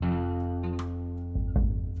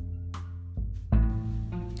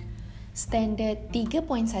Standard 3.1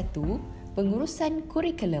 Pengurusan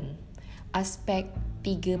Kurikulum. Aspek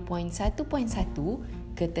 3.1.1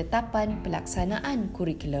 Ketetapan Pelaksanaan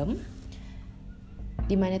Kurikulum,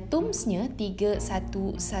 di mana TUMS-nya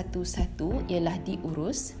 3111 ialah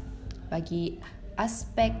diurus. Bagi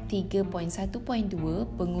aspek 3.1.2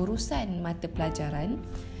 Pengurusan Mata Pelajaran,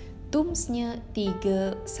 TUMS-nya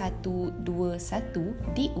 3121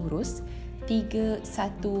 diurus.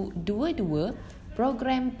 3122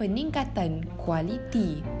 Program Peningkatan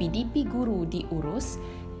Kualiti PDP Guru diurus.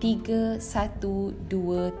 3123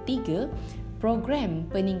 Program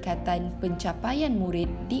Peningkatan Pencapaian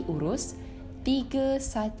Murid diurus.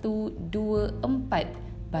 3124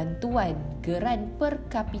 Bantuan Geran Per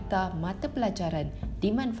Kapita Mata Pelajaran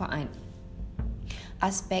dimanfaat.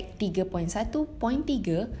 Aspek 3.1.3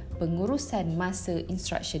 Pengurusan Masa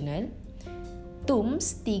Instruksional,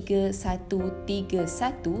 TUMS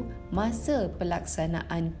 3131 Masa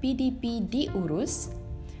Pelaksanaan PDP diurus.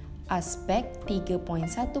 Aspek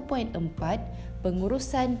 3.1.4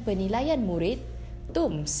 Pengurusan Penilaian Murid,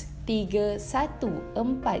 TUMS 3141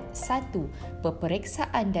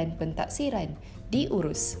 Peperiksaan dan Pentaksiran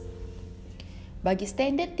diurus. Bagi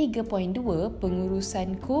standard 3.2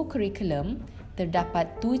 Pengurusan Co-Curriculum, terdapat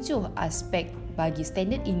 7 aspek bagi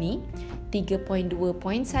standard ini. 3.2.1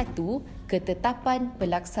 Ketetapan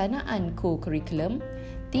Pelaksanaan Co-Curriculum.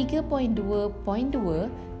 3.2.2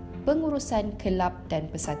 Pengurusan Kelab dan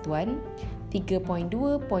Persatuan.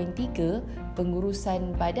 3.2.3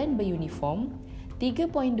 Pengurusan Badan Beruniform.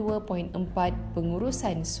 3.2.4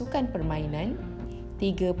 Pengurusan Sukan Permainan.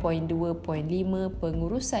 3.2.5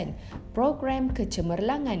 Pengurusan Program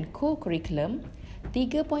Kecemerlangan Co-Curriculum.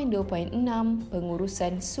 3.2.6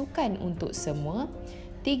 Pengurusan Sukan untuk Semua.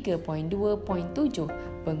 3.2.7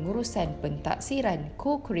 Pengurusan Pentaksiran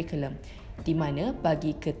Co-Curriculum, di mana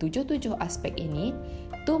bagi ketujuh-tujuh aspek ini,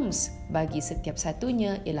 TUMS bagi setiap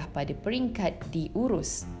satunya ialah pada peringkat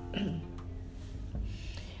diurus.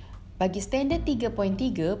 Bagi standard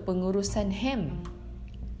 3.3 Pengurusan HEM,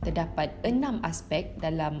 terdapat 6 aspek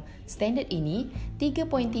dalam standard ini.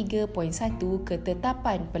 3.3.1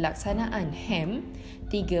 Ketetapan Pelaksanaan HEM.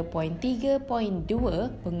 3.3.2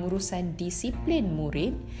 Pengurusan Disiplin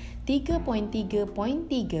Murid. 3.3.3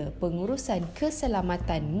 Pengurusan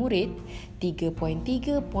Keselamatan Murid.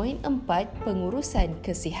 3.3.4 Pengurusan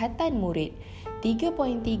Kesihatan Murid.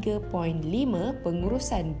 3.3.5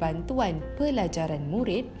 Pengurusan Bantuan Pelajaran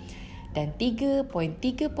Murid. Dan 3.3.6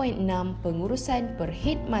 Pengurusan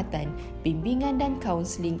Perkhidmatan Bimbingan dan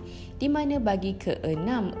Kaunseling, di mana bagi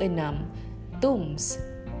ke-6 TUMS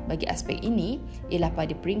bagi aspek ini ialah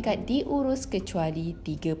pada peringkat diurus, kecuali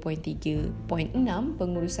 3.3.6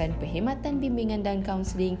 Pengurusan Perkhidmatan Bimbingan dan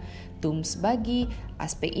Kaunseling, TUMS bagi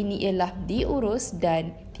aspek ini ialah diurus,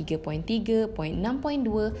 dan 3.3.6.2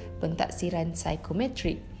 Pentaksiran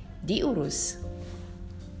Psikometrik diurus.